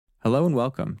Hello and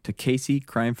welcome to Casey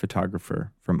Crime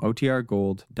Photographer from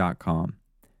OTRGold.com.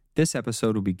 This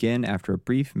episode will begin after a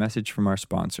brief message from our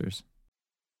sponsors.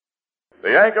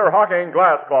 The Anchor Hocking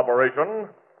Glass Corporation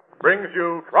brings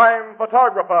you Crime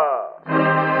Photographer.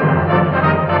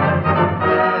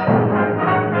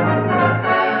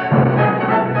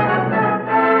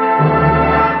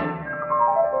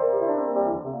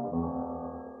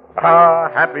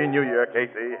 Happy New Year,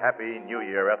 Casey. Happy New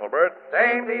Year, Ethelbert.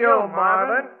 Same to you,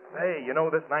 Marvin. Hey, you know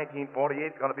this 1948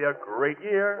 is going to be a great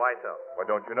year. Why so? Well,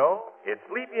 don't you know? It's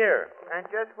leap year. And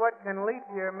just what can leap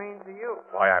year mean to you?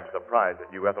 Why, I'm surprised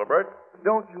at you, Ethelbert.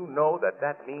 Don't you know that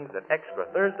means an extra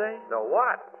Thursday? So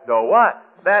what? So what?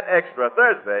 That extra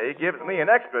Thursday gives me an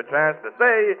extra chance to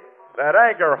say that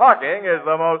Anchor Hocking is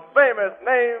the most famous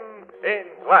name in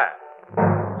glass.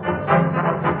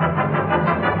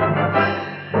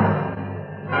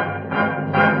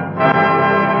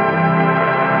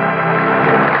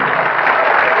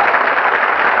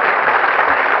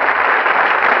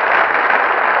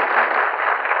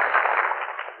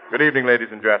 Good evening, ladies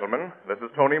and gentlemen. This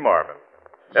is Tony Marvin.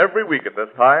 Every week at this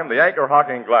time, the Anchor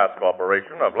Hocking Glass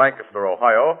Corporation of Lancaster,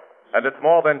 Ohio, and its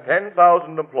more than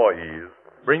 10,000 employees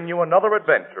bring you another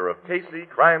adventure of Casey,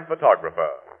 crime photographer,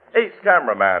 ace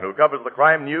cameraman who covers the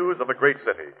crime news of a great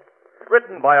city.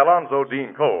 Written by Alonzo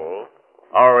Dean Cole,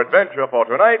 our adventure for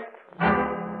tonight,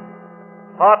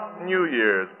 Hot New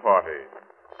Year's Party.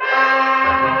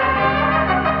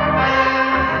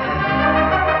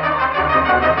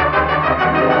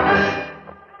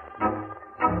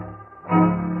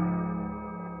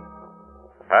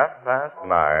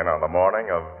 Nine on the morning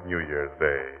of New Year's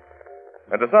Day.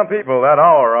 And to some people, that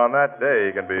hour on that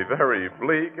day can be very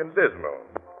bleak and dismal.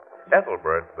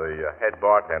 Ethelbert, the head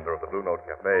bartender of the Blue Note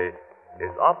Cafe,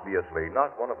 is obviously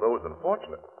not one of those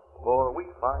unfortunates, for we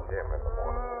find him in the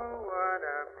morning. Oh, what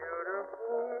a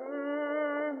beautiful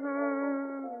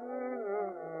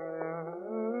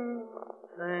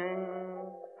thing.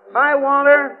 Hi,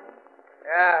 Walter.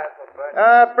 Yeah,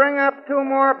 Bring up 2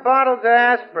 more bottles of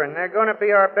aspirin. They're going to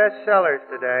be our best sellers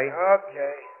today.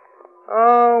 okay.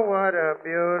 Oh, what a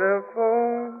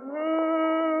beautiful...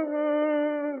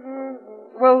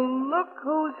 Well, look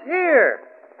who's here.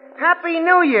 Happy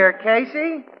New Year,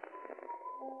 Casey.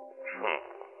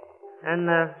 And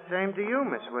the same to you,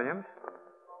 Miss Williams.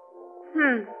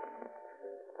 What's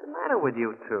the matter with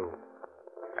you two?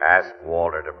 Ask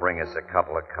Walter to bring us a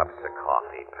couple of cups of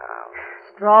coffee, pal.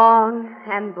 Strong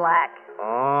and black.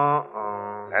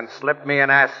 And slip me an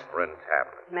aspirin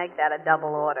tablet. Make that a double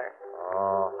order.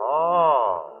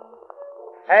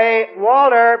 Hey,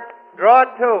 Walter, draw 2.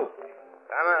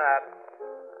 Come on up.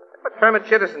 What's Herman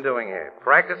Chittison doing here?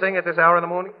 Practicing at this hour in the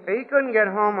morning? He couldn't get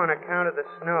home on account of the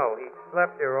snow. He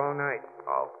slept here all night.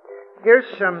 Oh. Here's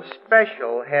some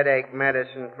special headache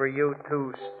medicine for you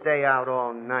to stay out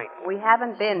all night. We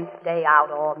haven't been stay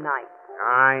out all night.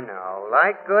 I know.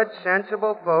 Like good,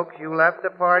 sensible folks, you left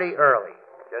the party early,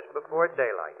 just before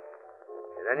daylight.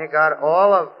 And then you got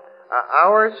all of an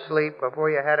hour's sleep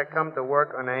before you had to come to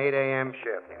work on an 8 a.m.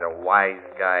 shift. He's a wise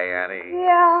guy, Annie.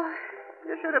 Yeah.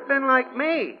 You should have been like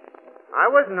me. I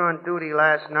wasn't on duty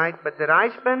last night, but did I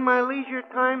spend my leisure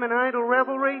time in idle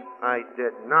revelry? I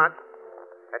did not.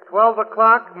 At 12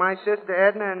 o'clock, my sister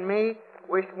Edna and me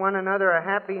wished one another a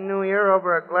happy new year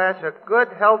over a glass of good,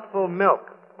 healthful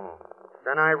milk.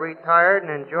 Then I retired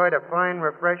and enjoyed a fine,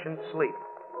 refreshing sleep.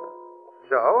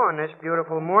 So, on this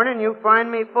beautiful morning, you find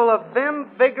me full of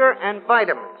vim, vigor, and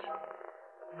vitamins.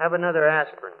 Have another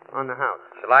aspirin on the house.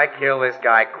 Shall I kill this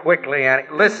guy quickly, Annie?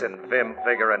 Listen, Vim,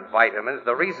 Vigor, and Vitamins,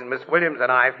 the reason Miss Williams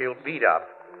and I feel beat up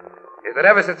is that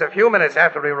ever since a few minutes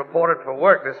after we reported for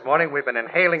work this morning, we've been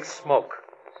inhaling smoke.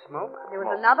 Smoke? There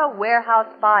was another warehouse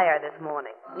fire this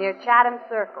morning near Chatham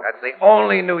Circle. That's the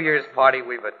only New Year's party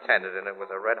we've attended, and it was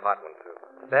a red-hot one,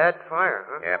 too. Bad fire,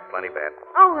 huh? Yeah, plenty bad.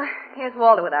 Oh, here's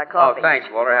Walter with our coffee. Oh, thanks,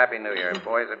 Walter. Happy New Year. And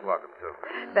boys, and welcome, too.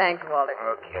 Thanks, Walter.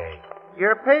 Okay.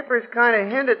 Your papers kind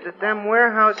of hinted that them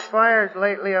warehouse fires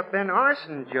lately have been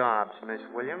arson jobs, Miss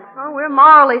Williams. Oh, we're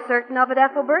morally certain of it,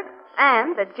 Ethelbert.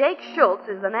 And that Jake Schultz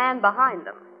is the man behind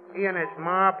them. He and his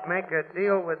mob make a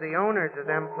deal with the owners of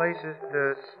them places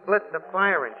to split the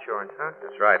fire insurance, huh?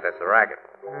 That's right. That's the racket.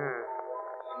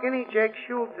 Skinny Jake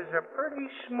Schultz is a pretty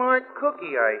smart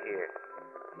cookie, I hear.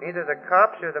 Neither the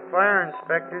cops or the fire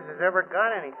inspectors has ever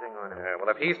got anything on him. Well,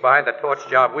 if he's behind the torch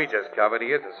job we just covered,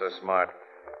 he isn't so smart.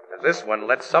 This one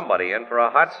let somebody in for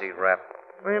a hot seat rap.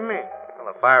 What do you mean?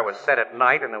 Well, the fire was set at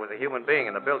night, and there was a human being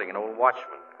in the building, an old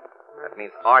watchman. That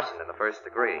means arson in the first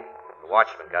degree. The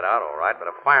watchman got out all right, but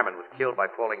a fireman was killed by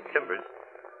falling timbers.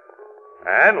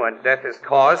 And when death is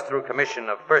caused through commission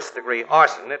of first-degree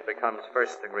arson, it becomes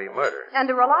first-degree murder. And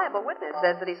a reliable witness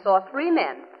says that he saw 3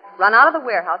 men run out of the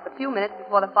warehouse a few minutes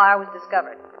before the fire was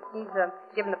discovered. He's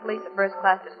given the police a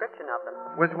first-class description of them.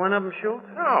 Was one of them Schultz?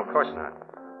 No, of course not.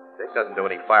 Dick doesn't do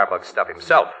any firebug stuff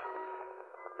himself.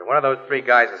 If one of those 3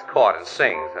 guys is caught and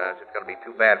sings, it's going to be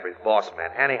too bad for his boss man.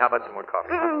 Annie, how about some more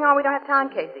coffee? No, we don't have time,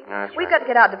 Casey. That's We've right. got to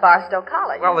get out to Barstow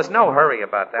College. Well, there's no hurry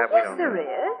about that. Yes, there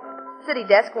is. City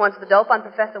desk wants the dope on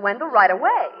Professor Wendell right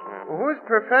away. Well, who's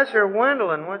Professor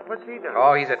Wendell and what's he done?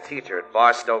 Oh, he's a teacher at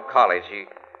Barstow College. He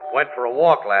went for a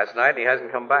walk last night and he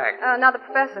hasn't come back. Now, the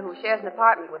professor who shares an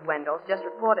apartment with Wendell's just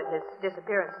reported his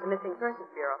disappearance to the Missing Persons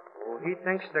Bureau. Oh, he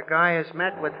thinks the guy has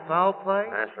met with foul play?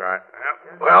 That's right.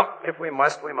 Well, if we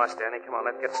must, Annie. Come on,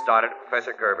 let's get started at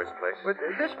Professor Gerber's place. But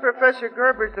this Professor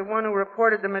Gerber's the one who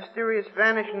reported the mysterious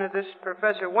vanishing of this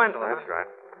Professor Wendell. That's right.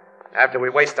 After we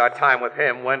waste our time with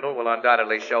him, Wendell will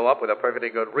undoubtedly show up with a perfectly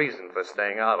good reason for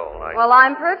staying out all night. Well,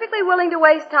 I'm perfectly willing to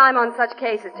waste time on such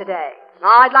cases today.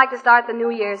 I'd like to start the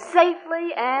new year safely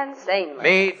and sanely.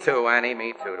 Me too, Annie,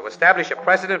 me too. To establish a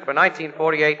precedent for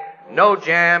 1948, no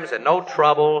jams and no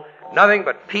trouble, nothing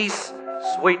but peace,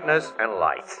 sweetness, and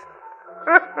light.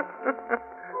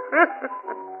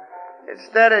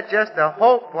 Instead of just a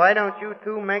hope, why don't you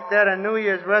two make that a New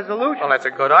Year's resolution? Well, that's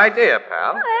a good idea,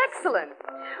 pal. Excellent.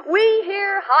 We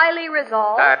here highly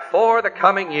resolve. That for the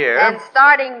coming year, And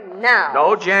starting now.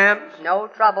 no jams, No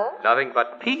trouble. nothing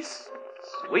but peace,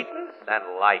 sweetness, and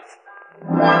light.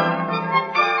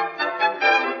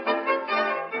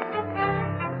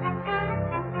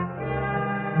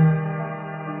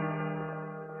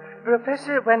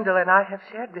 Professor Wendell and I have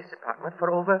shared this apartment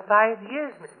for over 5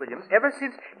 years, Miss Williams, ever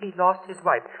since he lost his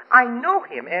wife. I know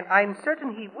him, and I'm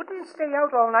certain he wouldn't stay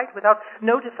out all night without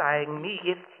notifying me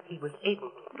if he was able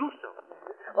to do so.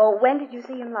 Oh, when did you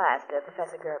see him last,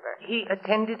 Professor Gerber? He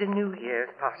attended a New Year's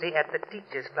party at the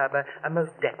Teachers' Club, a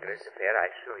most decorous affair, I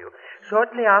assure you.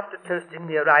 Shortly after toasting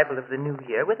the arrival of the New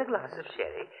Year with a glass of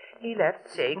sherry, he left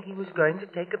saying he was going to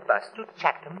take a bus to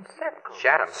Chatham Circle.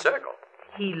 Chatham Circle?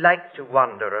 He liked to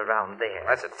wander around there.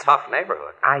 That's a tough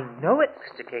neighborhood. I know it,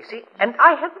 Mr. Casey, and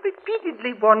I have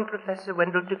repeatedly warned Professor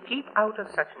Wendell to keep out of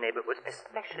such neighborhoods,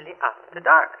 especially after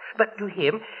dark. But to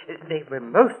him, they were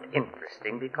most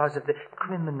interesting because of the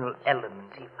criminal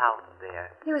element he found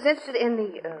there. He was interested in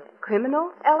the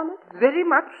criminal element? Very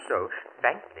much so.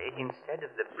 Frankly, instead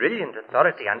of the brilliant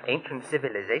authority on ancient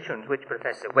civilizations which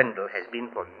Professor Wendell has been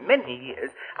for many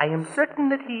years, I am certain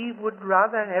that he would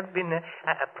rather have been a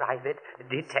private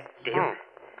detective.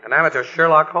 An amateur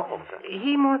Sherlock Holmes.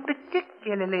 He more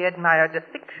particularly admired a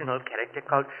fictional character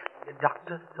called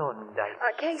Dr. Thorndyke.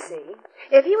 Casey,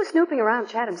 if he was snooping around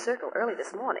Chatham Circle early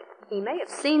this morning, he may have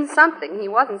seen something he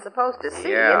wasn't supposed to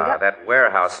see. Yeah, that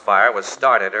warehouse fire was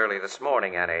started early this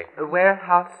morning, Annie. A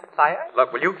warehouse fire?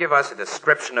 Look, will you give us a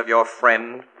description of your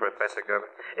friend, Professor Gerber?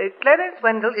 Clarence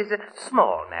Wendell is a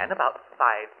small man, about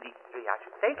 5'3", I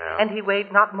should say, Yeah. and he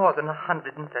weighed not more than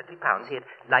 130 pounds. He had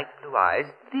light blue eyes,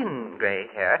 thin gray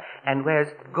hair, and wears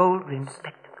gold-rimmed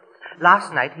spectacles.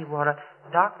 Last night he wore a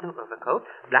dark blue overcoat,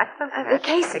 black felt hat.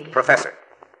 Casey. Professor,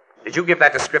 did you give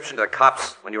that description to the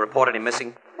cops when you reported him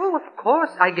missing? Oh, of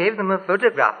course. I gave them a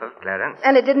photograph of Clarence.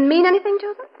 And it didn't mean anything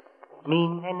to them?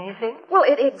 Mean anything? Well,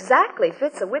 it exactly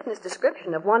fits a witness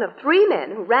description of one of 3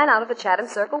 men who ran out of the Chatham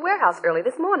Circle warehouse early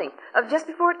this morning, just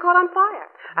before it caught on fire.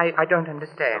 I don't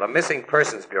understand. Well, the Missing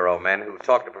Persons Bureau men who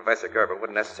talked to Professor Gerber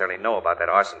wouldn't necessarily know about that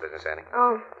arson business, Annie.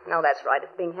 Oh, no, that's right.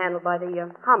 It's being handled by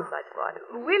the homicide squad.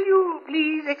 Will you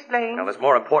please explain? Now, there's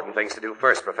more important things to do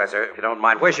first, Professor, if you don't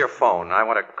mind. Where's your phone? I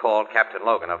want to call Captain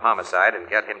Logan of Homicide and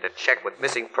get him to check with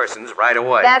Missing Persons right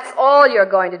away. That's all you're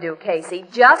going to do, Casey.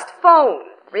 Just phone.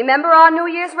 Remember our New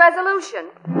Year's resolution.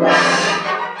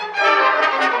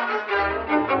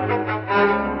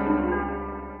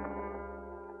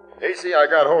 Casey, I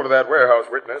got hold of that warehouse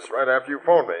witness right after you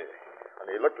phoned me.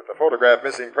 When he looked at the photograph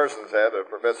Missing Persons had of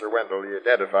Professor Wendell, he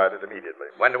identified it immediately.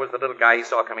 Wendell was the little guy you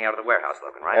saw coming out of the warehouse,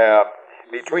 Logan, right? Yeah,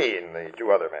 between the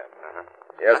 2 other men.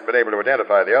 He hasn't been able to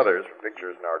identify the others from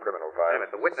pictures in our criminal Wait a file. minute,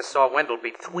 the witness saw Wendell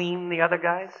between the other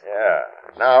guys? Yeah.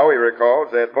 Now he recalls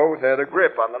that both had a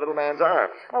grip on the little man's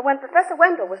arms. Well, when Professor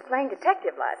Wendell was playing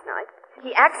detective last night,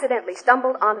 he accidentally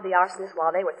stumbled onto the arsonists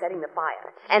while they were setting the fire,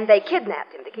 and they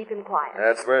kidnapped him to keep him quiet.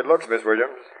 That's the way it looks, Miss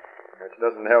Williams. Which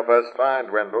doesn't help us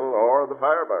find Wendell or the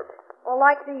firebug. Well,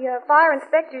 like the fire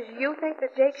inspectors, you think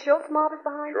that Jake Schultz mob is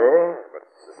behind it? Sure, but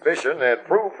suspicion and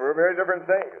proof are very different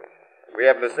things. We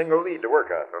haven't a single lead to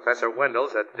work on. Professor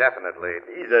Wendell's a definite lead.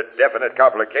 He's a definite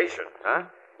complication. Huh?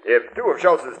 If 2 of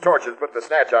Schultz's torches put the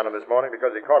snatch on him this morning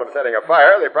because he caught him setting a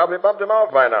fire, they probably bumped him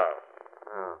off by now.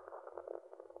 Oh.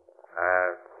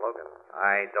 Logan,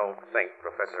 I don't think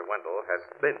Professor Wendell has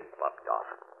been bumped off.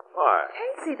 Why?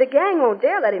 Casey, the gang won't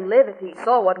dare let him live if he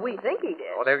saw what we think he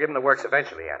did. Oh, they'll give him the works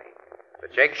eventually, Annie.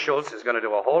 But Jake Schultz is going to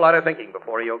do a whole lot of thinking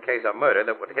before he okays a murder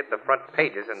that would hit the front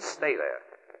pages and stay there.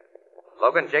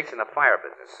 Logan, Jake's in the fire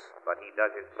business, but he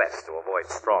does his best to avoid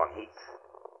strong heat.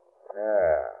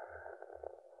 Yeah.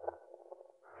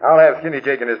 I'll have Skinny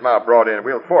Jake and his mob brought in.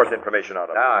 We'll force information out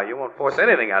of them. No, you won't force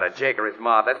anything out of Jake or his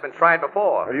mob. That's been tried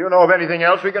before. Do you know of anything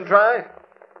else we can try?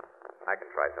 I can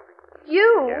try something.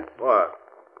 You? Yeah. What?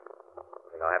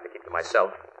 I'll have to keep to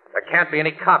myself. There can't be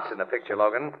any cops in the picture,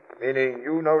 Logan. Meaning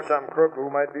you know some crook who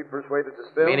might be persuaded to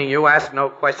spill? Meaning you ask no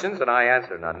questions and I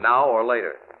answer none, now or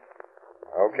later.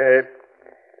 Okay.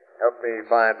 Help me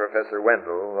find Professor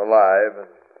Wendell alive, and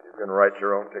you can write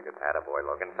your own ticket. Attaboy,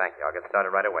 Logan. Thank you. I'll get started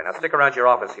right away. Now stick around your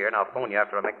office here, and I'll phone you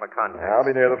after I make my contact. I'll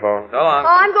be near the phone. So long.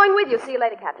 Oh, I'm going with you. See you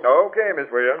later, Captain. Okay, Miss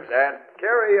Williams. And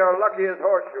carry your luckiest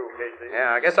horseshoe, Casey.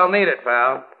 Yeah, I guess I'll need it,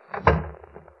 pal.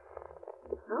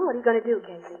 Oh, what are you going to do,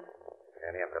 Casey?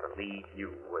 Annie, I'm going to leave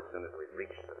you as soon as we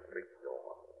reach the street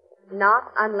door.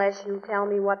 Not unless you tell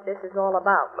me what this is all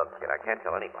about. Look, kid, I can't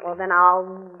tell anybody. Well, then I'll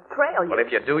trail you. Well,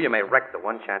 if you do, you may wreck the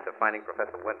one chance of finding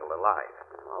Professor Wendell alive.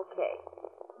 Okay.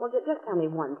 Well, just tell me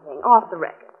one thing, off the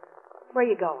record. Where are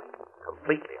you going?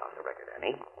 Completely off the record,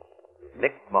 Annie.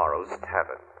 Nick Morrow's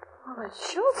Tavern. Oh, the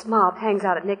Schultz mob hangs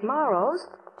out at Nick Morrow's.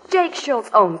 Jake Schultz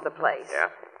owns the place. Yeah?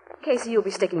 Casey, you'll be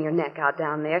sticking your neck out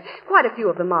down there. Quite a few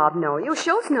of the mob know you.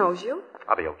 Schultz knows you.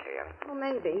 I'll be okay, Annie. Well,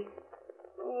 maybe.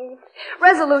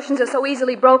 Resolutions are so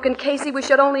easily broken, Casey, we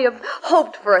should only have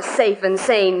hoped for a safe and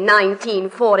sane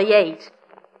 1948.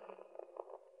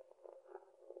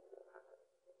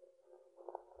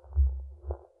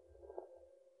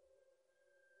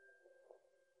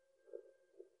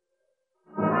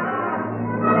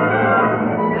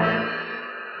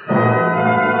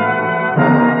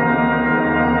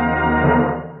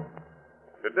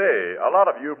 Today, a lot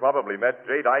of you probably met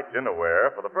Jadeite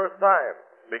Dinnerware for the first time,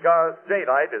 because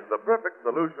Jadeite is the perfect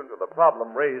solution to the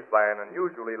problem raised by an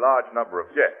unusually large number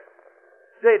of guests.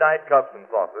 Jadeite cups and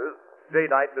saucers,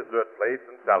 Jadeite dessert plates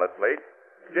and salad plates,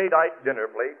 Jadeite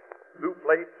dinner plates, soup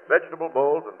plates, vegetable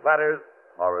bowls, and platters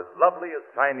are as lovely as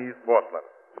Chinese porcelain.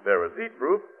 They're as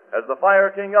heat-proof as the Fire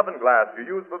King oven glass you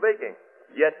use for baking,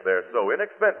 yet they're so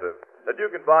inexpensive that you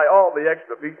can buy all the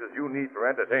extra pieces you need for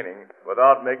entertaining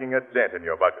without making a dent in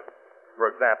your budget.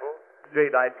 For example,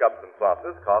 Jadeite cups and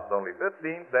saucers cost only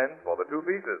 15 cents for the 2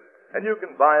 pieces, and you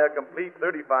can buy a complete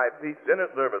 35-piece dinner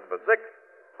service for $6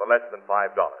 for less than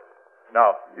 $5.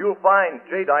 Now, you'll find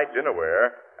Jadeite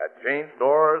Dinnerware at chain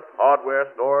stores, hardware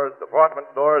stores, department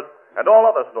stores, and all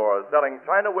other stores selling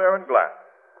chinaware and glass.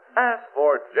 Ask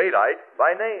for Jadeite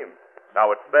by name.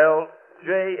 Now it's spelled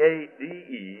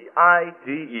Jadeite.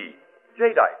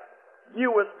 Jadeite,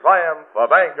 newest triumph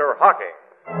of anchor hocking.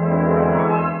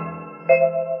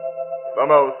 The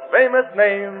most famous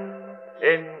name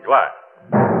in glass.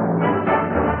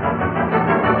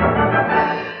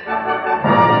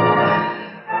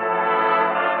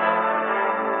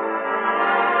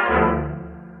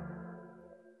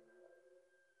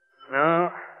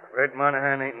 No, Red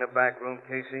Monahan ain't in the back room,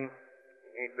 Casey.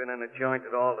 He ain't been in the joint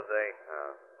at all today.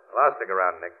 Well, I'll stick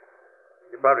around, Nick.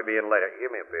 You'll probably be in later.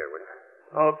 Give me a beer, will you?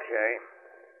 Okay.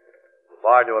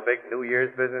 Bar do a big New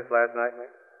Year's business last night,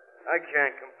 Nick? I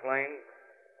can't complain.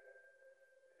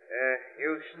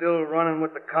 You still running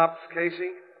with the cops,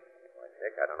 Casey? Why,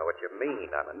 Nick, I don't know what you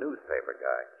mean. I'm a newspaper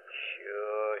guy.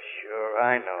 Sure,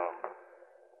 I know.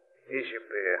 Here's your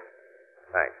beer.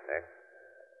 Thanks, Nick.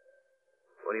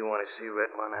 What do you want to see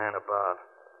Red Monahan about?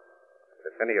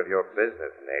 If it's any of your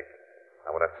business, Nick,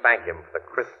 I want to thank him for the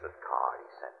Christmas card he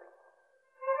sent me.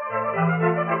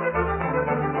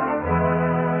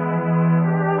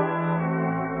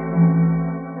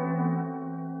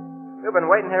 You've been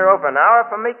waiting here over an hour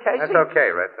for me, Casey? That's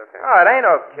okay, Red. It's okay. Oh, it ain't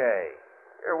okay.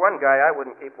 You're one guy I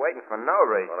wouldn't keep waiting for no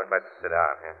reason. Well, let's sit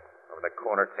down here. Over the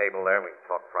corner table there, we can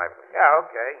talk privately. Yeah,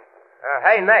 okay.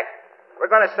 Hey, Nick, we're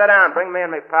going to sit down. Bring me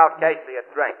and my pal Casey a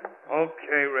drink.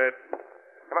 Okay, Red.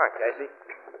 Come on, Casey.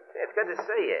 It's good to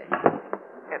see you.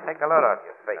 Here, take a load off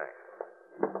your face.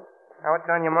 Thanks. Now, what's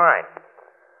on your mind?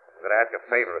 I'm going to ask a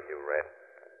favor of you, Red.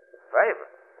 Favor?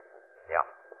 Yeah.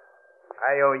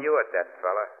 I owe you a debt,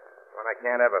 fella. One I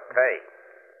can't ever pay.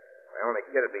 My only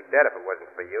kid would be dead if it wasn't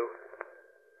for you.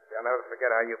 I'll never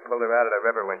forget how you pulled her out of the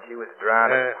river when she was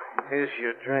drowning. Here's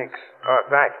your drinks. Oh,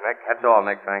 thanks, Nick. That's all,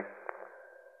 Nick, thanks.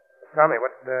 Tell me,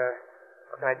 what can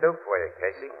I do for you,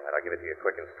 Casey? And I'll give it to you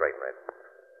quick and straight, Red.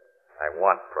 I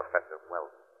want Professor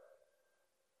Wells.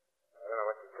 I don't know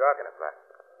what you're talking about.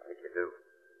 I think you do.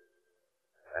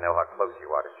 I know how close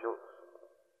you are to Schultz.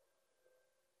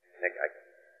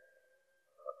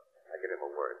 gave him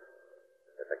a word.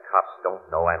 That the cops don't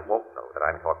know and won't know that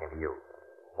I'm talking to you.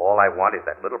 All I want is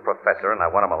that little professor, and I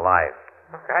want him alive.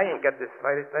 I ain't got the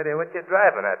slightest idea what you're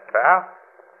driving at, pal.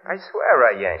 I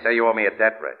swear I ain't. Say you owe me a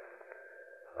debt, Red.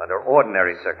 Under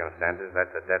ordinary circumstances,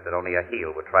 that's a debt that only a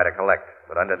heel would try to collect.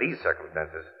 But under these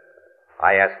circumstances,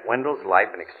 I ask Wendell's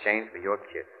life in exchange for your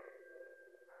kid.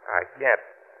 I can't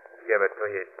give it to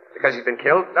you. Because he's been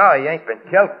killed? No, he ain't been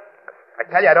killed. I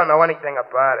tell you, I don't know anything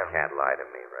about him. You can't lie to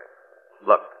me, Red.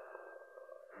 Look,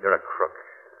 you're a crook,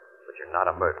 but you're not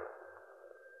a murderer.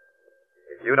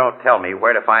 If you don't tell me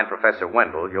where to find Professor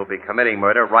Wendell, you'll be committing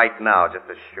murder right now just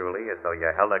as surely as though you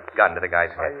held a gun to the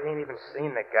guy's I head. ain't even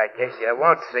seen the guy, Casey. I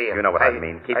won't see him. You know what I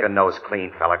mean. Keep your nose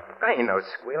clean, fella. I ain't no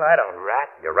squeal. I don't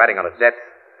rat. You're ratting on a debt.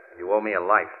 You owe me a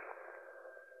life.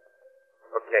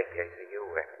 Okay, Casey, you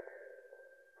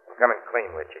I'm coming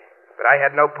clean with you. But I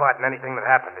had no part in anything that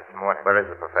happened this morning. Where is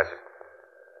the professor?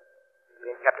 He's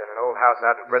being kept in an old house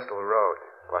out in Bristol Road.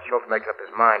 While Schultz makes up his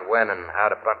mind when and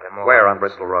how to bump him over. Where on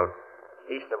Bristol Road?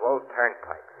 East of Old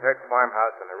Turnpike. Third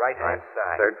farmhouse on the right-hand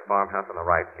side. Third farmhouse on the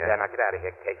right, Yeah, now get out of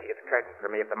here, Casey. It's curtains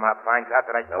for me if the mob finds out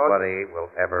that I told Nobody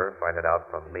will ever find it out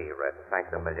from me, Red.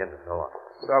 Thanks a million and so on.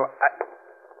 So,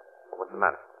 What's the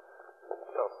matter?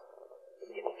 So,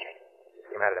 Jake.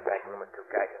 Just came out of the back room with two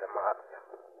guys of the mob.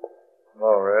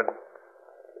 Hello, Red.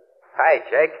 Hi,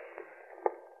 Jake.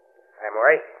 Hi,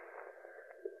 Maury.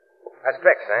 How's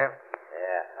Vic, Sam?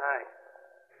 Yeah, hi.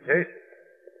 Casey.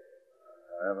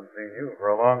 I haven't seen you for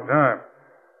a long time.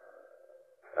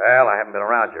 Well, I haven't been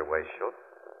around your way, Schultz.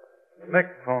 Nick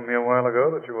phoned me a while ago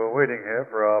that you were waiting here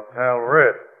for our pal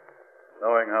Red.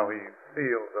 Knowing how he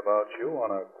feels about you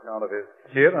on account of his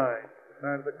kid, I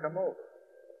decided to come over.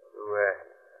 You,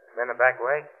 been the back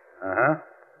way? Uh-huh.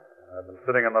 I've been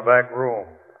sitting in the back room,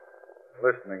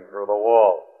 listening through the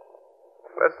wall.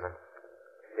 Listening.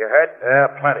 You heard?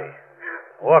 Yeah, plenty.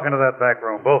 Walk into that back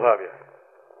room, both of you.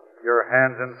 Your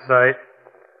hands in sight.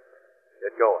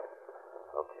 Get going.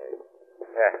 Okay.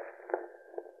 Yeah.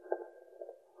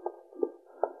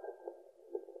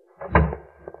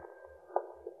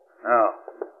 Now,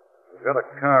 we've got a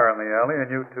car in the alley, and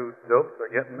you two dopes are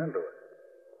getting into it.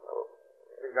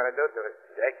 What are you going to do to it,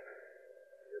 Jake?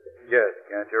 Yes,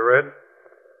 can't you, Red?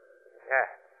 Yeah.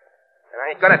 And I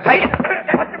ain't going to take it.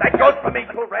 That goes for me,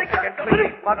 too, Red.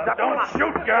 Don't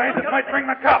shoot, guys. It might bring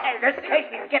the cops. Hey, this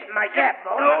Casey's getting my gap,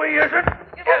 though. No, he isn't.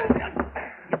 You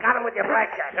got him with your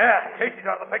blackjack. Yeah, Casey's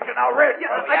out of the picture now, Red.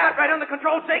 I got right under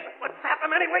control, Jake. What's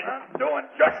happened anyway? I'm doing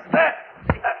just that.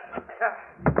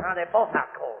 Now they're both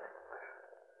out cold.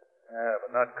 Yeah,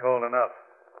 but not cold enough.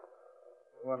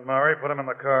 You and Murray, put him in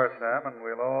the car, Sam, and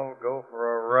we'll all go for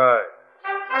a ride.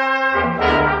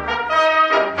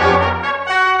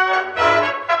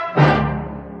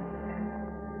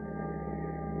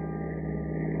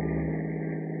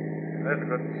 This is a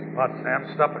good spot, Sam.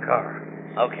 Stop the car.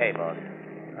 Okay, boss.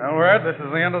 Well, Red, this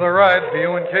is the end of the ride for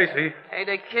you and Casey. Hey,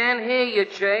 they can't hear you,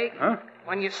 Jake. Huh?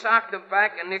 When you socked them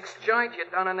back in Nick's joint, you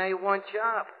done an A1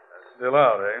 job. Still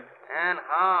out, eh? And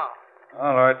how?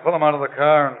 All right, pull him out of the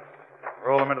car and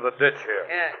roll him into the ditch here.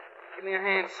 Yeah, give me your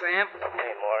hand, Sam.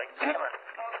 Hey, Maury. Come on.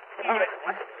 What?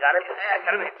 Got him? Yeah,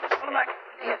 got him. Pull him back.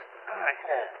 Yeah. All right.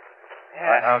 All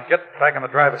right, now get back in the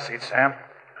driver's seat, Sam.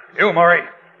 You, Murray,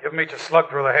 give him each a slug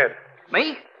through the head.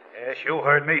 Me? Yes, you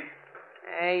heard me.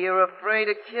 Hey, you're afraid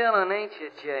of killing, ain't you,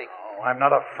 Jake? Oh, I'm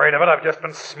not afraid of it. I've just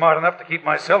been smart enough to keep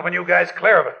myself and you guys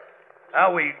clear of it.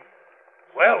 Now we've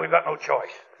got no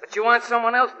choice. But you want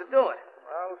someone else to do it.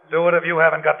 Well, do it if you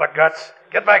haven't got the guts.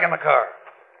 Get back in the car.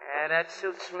 Yeah, that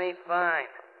suits me fine.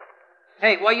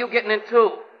 Hey, where you getting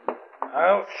into?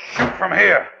 I'll shoot from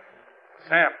here.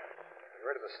 Sam, be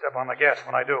ready to step on the gas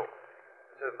when I do.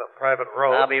 This isn't a private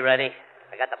road. I'll be ready.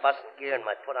 I got the bus in gear and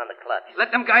my foot on the clutch.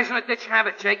 Let them guys in the ditch have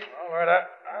it, Jake. All right,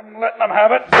 I'm letting them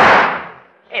have it.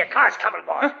 Hey, a car's coming,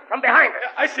 boss. From behind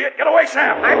us. I see it. Get away,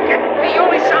 Sam. I'm getting... Hey, you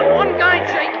only shot one guy,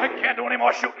 Jake. I can't do any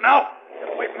more shooting now.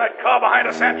 Get away from that car behind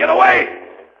us, Sam. Get away!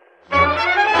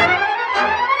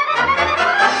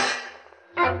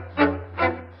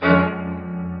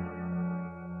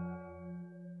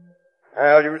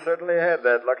 Well, you certainly had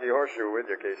that lucky horseshoe with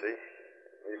you, Casey.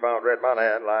 We found Red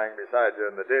Monahan lying beside you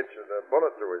in the ditch with a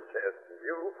bullet through his chest.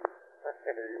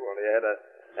 And you only had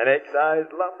an egg-sized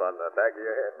lump on the back of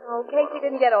your head. Oh, Casey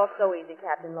didn't get off so easy,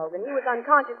 Captain Logan. He was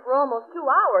unconscious for almost 2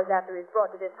 hours after he was brought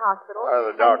to this hospital.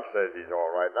 Well, the doc says he's all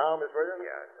right now, Miss Williams.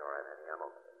 Yeah, it's all right, Annie. I'm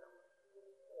okay.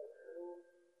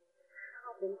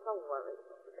 I've been so worried.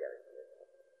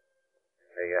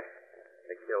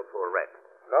 They killed poor Red.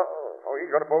 No,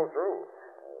 he's going to pull through.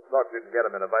 Doc didn't get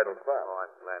him in a vital spot. Oh,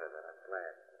 I'm glad of that. I'm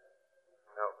glad.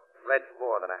 No, Red's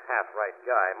more than a half-right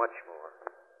guy, much more.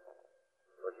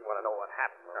 But you want to know what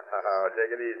happened? Oh,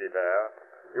 take it easy, pal.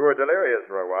 You were delirious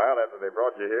for a while after they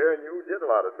brought you here, and you did a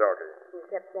lot of talking. You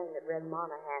kept saying that Red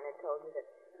Monahan had told you that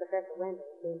Professor Wendell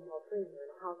was being held prisoner in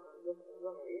a house on Bristol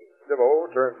Road. East of Old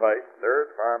Turnpike,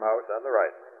 third farmhouse on the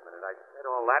right. But I said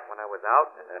all that when I was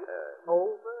out.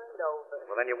 Over and over.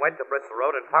 Well, then you went to Bristol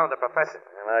Road and found the professor.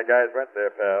 And my guys went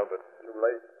there, pal, but too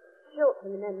late. Schultz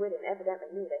and the men with him evidently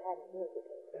knew they hadn't made the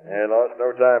case. They lost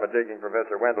no time in taking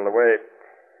Professor Wendell away.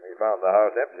 We found the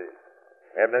house empty.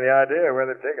 Haven't any idea where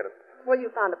they've taken him. Well,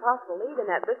 you found a possible lead in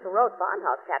that Bristol Road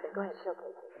farmhouse, Captain. Go ahead,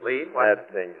 showcase it. Lead?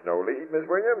 That thing's no lead, Miss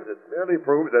Williams. It merely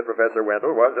proves that Professor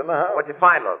Wendell was in the house. What'd you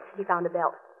find, Logan? He found a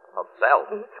belt. A belt?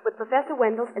 With Professor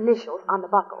Wendell's initials on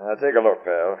the buckle. Now, take a look,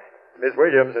 pal. Miss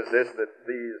Williams insists that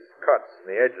these cuts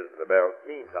in the edges of the belt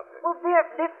mean something. Well,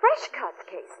 they're fresh cuts,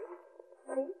 Casey.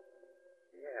 See?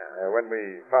 Yeah. When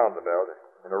we found the belt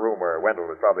in a room where Wendell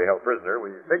was probably held prisoner, we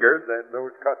figured that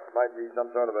those cuts might be some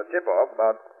sort of a tip-off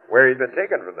about where he'd been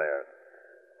taken from there.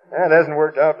 And it hasn't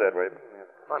worked out that way.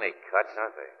 Funny cuts,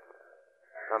 aren't they?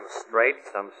 Some straight,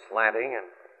 some slanting, and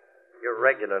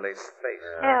irregularly spaced.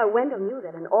 Wendell knew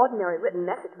that an ordinary written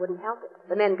message wouldn't help it.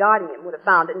 The men guarding him would have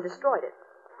found it and destroyed it.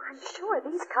 I'm sure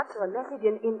these cuts are a message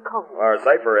in code. Our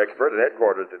cipher expert at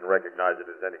headquarters didn't recognize it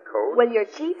as any code. Well, your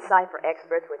chief cipher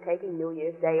experts were taking New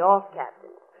Year's Day off,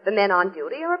 Captain. The men on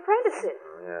duty are apprentices.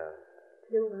 Yeah.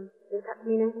 Do cuts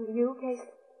mean anything to you,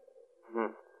 Casey?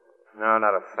 No,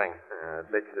 not a thing. It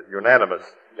makes it unanimous.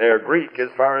 They're Greek as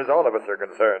far as all of us are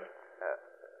concerned.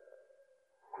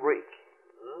 Greek?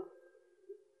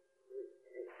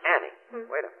 Annie, wait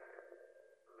a minute.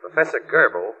 Professor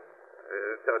Goebel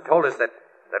told us that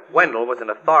Wendell was an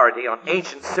authority on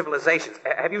ancient civilizations.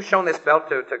 Have you shown this belt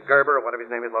to Gerber or whatever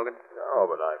his name is, Logan? No,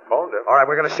 but I phoned him. All right,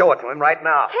 we're going to show it to him right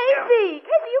now. Casey,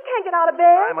 you can't get out of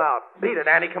bed. I'm out. Beat it,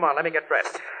 Annie. Come on, let me get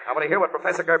dressed. I want to hear what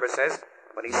Professor Gerber says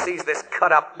when he sees this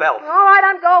cut-up belt. All right,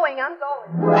 I'm going.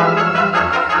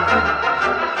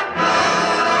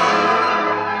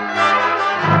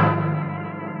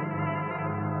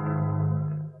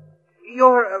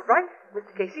 You're right,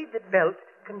 Mr. Casey. The belt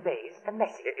conveys a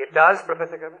message. It does,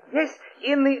 Professor Gerber? Yes,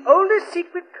 in the oldest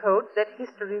secret codes that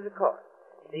history records.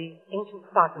 The ancient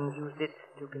Spartans used it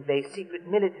to convey secret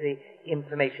military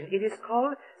information. It is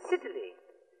called Citily.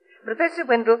 Professor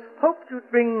Wendell hoped you'd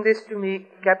bring this to me,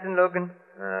 Captain Logan.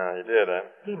 He did, huh?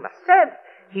 He must have.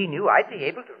 He knew I'd be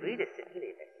able to read a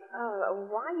Citily message.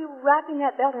 Why are you wrapping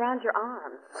that belt around your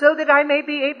arm? So that I may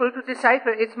be able to decipher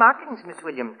its markings, Miss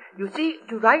Williams. You see,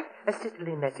 to write a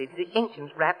Citily message, the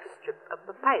ancients wrapped a strip of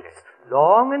papyrus,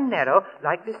 long and narrow,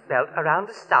 like this belt, around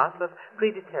a staff of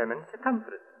predetermined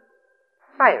circumference.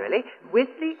 Spirally, with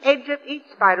the edge of each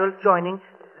spiral joining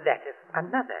that of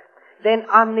another. Then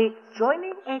on the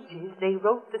joining edges, they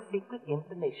wrote the secret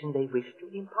information they wished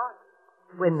to impart.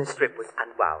 When the strip was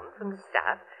unwound from the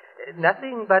staff,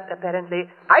 nothing but apparently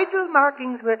idle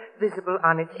markings were visible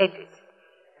on its edges.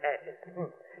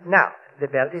 Now, the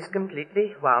belt is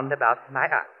completely wound about my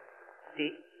arm.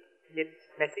 See? Its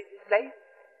message is placed.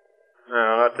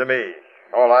 No, not to me.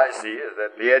 All I see is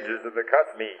that the edges of the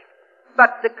cut meet.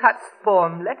 But the cuts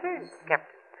form letters,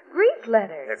 Captain. Greek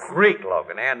letters. They're Greek,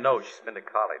 Logan. Ann knows. She's been to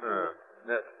college.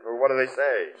 Well, what do they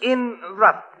say? In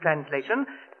rough translation,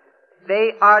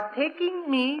 they are taking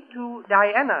me to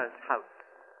Diana's house.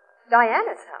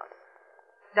 Diana's house?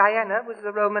 Diana was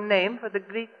the Roman name for the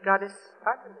Greek goddess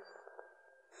Artemis.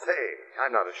 Say,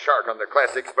 I'm not a shark on the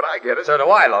classics, but I get it. So do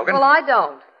I, Logan. Well, I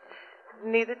don't.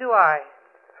 Neither do I.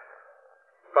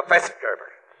 Professor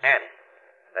Gerber, Annie,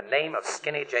 the name of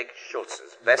Skinny Jake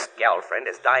Schultz's best gal friend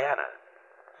is Diana.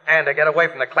 And to get away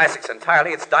from the classics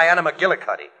entirely, it's Diana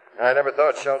McGillicuddy. I never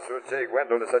thought Schultz would take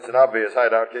Wendell to such an obvious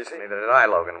hideout, Casey. Neither did I,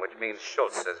 Logan, which means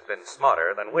Schultz has been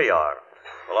smarter than we are.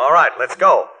 Well, all right, let's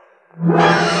go.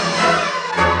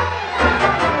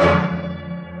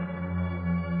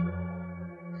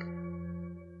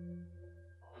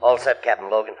 All set, Captain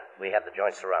Logan. We have the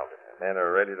joint surrounded. Men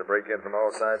are ready to break in from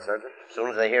all sides, Sergeant. As soon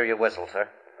as they hear your whistle, sir.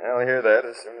 I'll hear that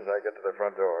as soon as I get to the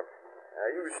front door. Now,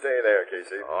 you stay there,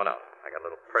 Casey. Oh, no. I got a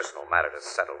little personal matter to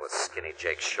settle with Skinny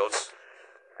Jake Schultz.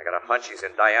 I got a hunch he's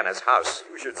in Diana's house.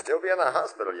 You should still be in the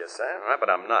hospital, you Sam. All right, but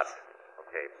I'm not.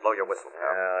 Okay, blow your whistle, pal.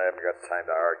 I haven't got time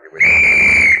to argue with you.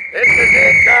 This is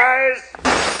it, guys.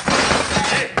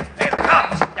 Hey,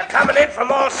 cops! They're coming in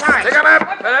from all sides. Take him up.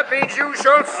 That means you,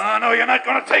 Schultz. Oh, no, you're not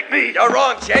going to take me. You're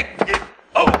wrong, Jake.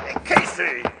 Oh,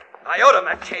 Casey. I owed him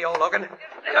that KO, Logan.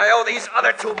 And I owe these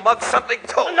other two mugs something,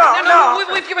 too. No,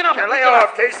 we've given up. Lay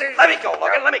off, Casey. Let me go,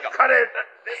 Logan. Let me go. Cut it.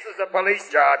 This is a police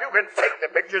job. You can take the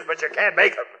pictures, but you can't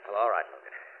make them. Well, all right,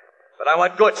 Logan. But I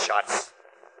want good shots.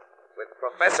 With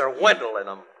Professor Wendell in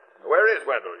them. Where is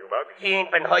Wendell, you mug? He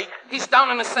ain't been hurt. He's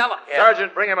down in the cellar.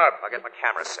 Sergeant, bring him up. I'll get my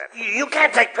camera set. You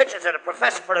can't take pictures of the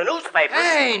professor for the newspapers.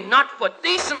 Hey, not for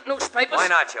decent newspapers. Why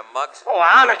not, you mugs? Oh,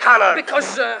 on account of...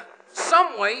 Because,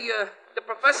 some way, the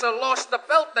professor lost the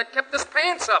belt that kept his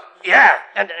pants up. Yeah,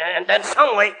 and then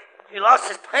some way he lost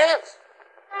his pants.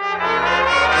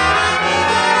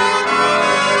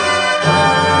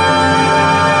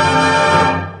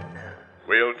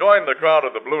 We'll join the crowd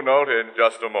at the Blue Note in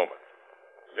just a moment.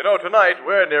 You know, tonight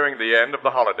we're nearing the end of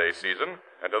the holiday season,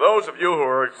 and to those of you who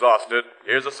are exhausted,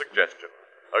 here's a suggestion.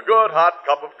 A good hot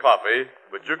cup of coffee,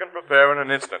 which you can prepare in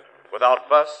an instant, without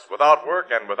fuss, without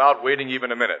work, and without waiting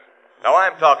even a minute. Now,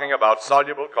 I'm talking about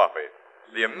soluble coffee,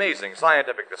 the amazing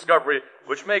scientific discovery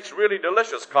which makes really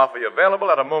delicious coffee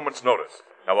available at a moment's notice.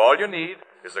 Now, all you need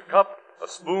is a cup, a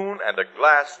spoon, and a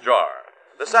glass jar.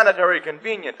 The sanitary,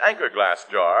 convenient Anchor glass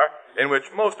jar in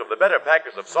which most of the better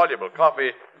packers of soluble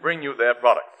coffee bring you their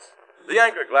products. The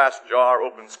Anchor glass jar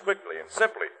opens quickly and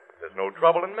simply. There's no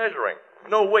trouble in measuring,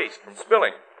 no waste from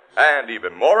spilling, and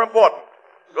even more important,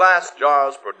 glass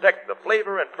jars protect the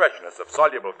flavor and freshness of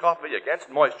soluble coffee against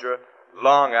moisture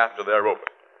long after they're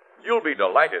opened. You'll be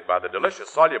delighted by the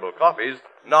delicious soluble coffees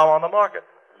now on the market,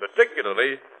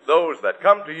 particularly those that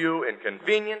come to you in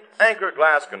convenient Anchor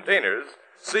glass containers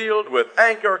sealed with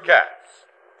Anchor caps,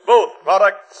 both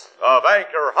products of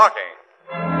Anchor Hocking,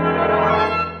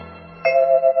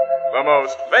 the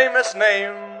most famous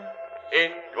name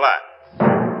in glass.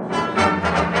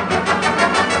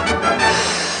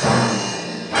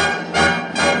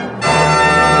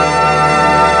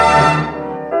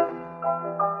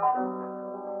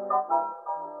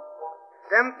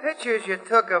 Them pictures you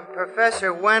took of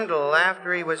Professor Wendell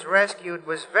after he was rescued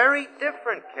was very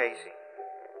different, Casey.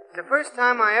 It's the first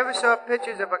time I ever saw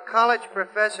pictures of a college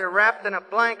professor wrapped in a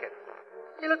blanket.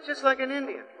 He looked just like an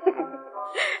Indian.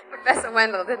 Professor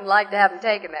Wendell didn't like to have him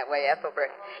taken that way,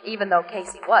 Ethelbert, even though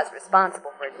Casey was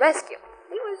responsible for his rescue.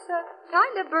 He was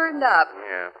kind of burned up.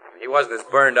 Yeah. He wasn't as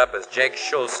burned up as Jake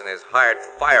Schultz and his hired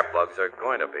firebugs are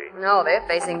going to be. No, they're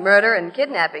facing murder and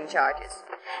kidnapping charges.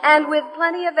 And with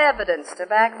plenty of evidence to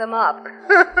back them up.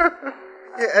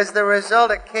 As the result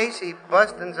of Casey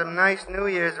busting some nice New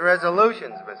Year's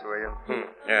resolutions, Miss Williams.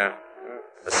 Yeah.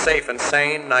 A safe and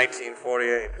sane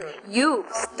 1948. You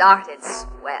started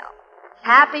swell.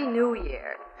 Happy New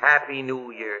Year. Happy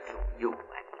New Year to you.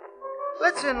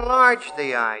 Let's enlarge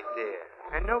the idea.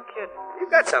 And no kidding.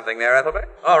 You've got something there, Ethelbert.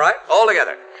 All right, all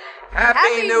together.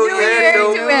 Happy New Year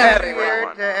to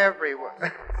everyone. To everyone.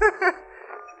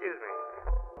 Excuse me.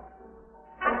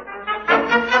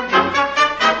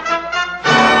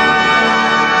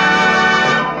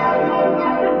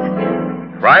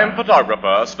 Crime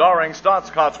Photographer, starring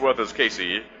Stotts Cotsworth as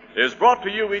Casey, is brought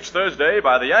to you each Thursday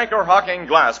by the Anchor Hocking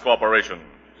Glass Corporation,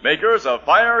 makers of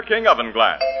Fire King Oven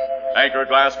Glass, Anchor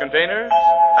Glass Containers,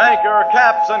 Anchor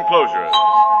Caps and Closures,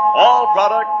 all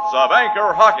products of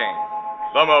Anchor Hocking,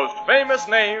 the most famous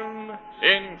name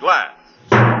in glass.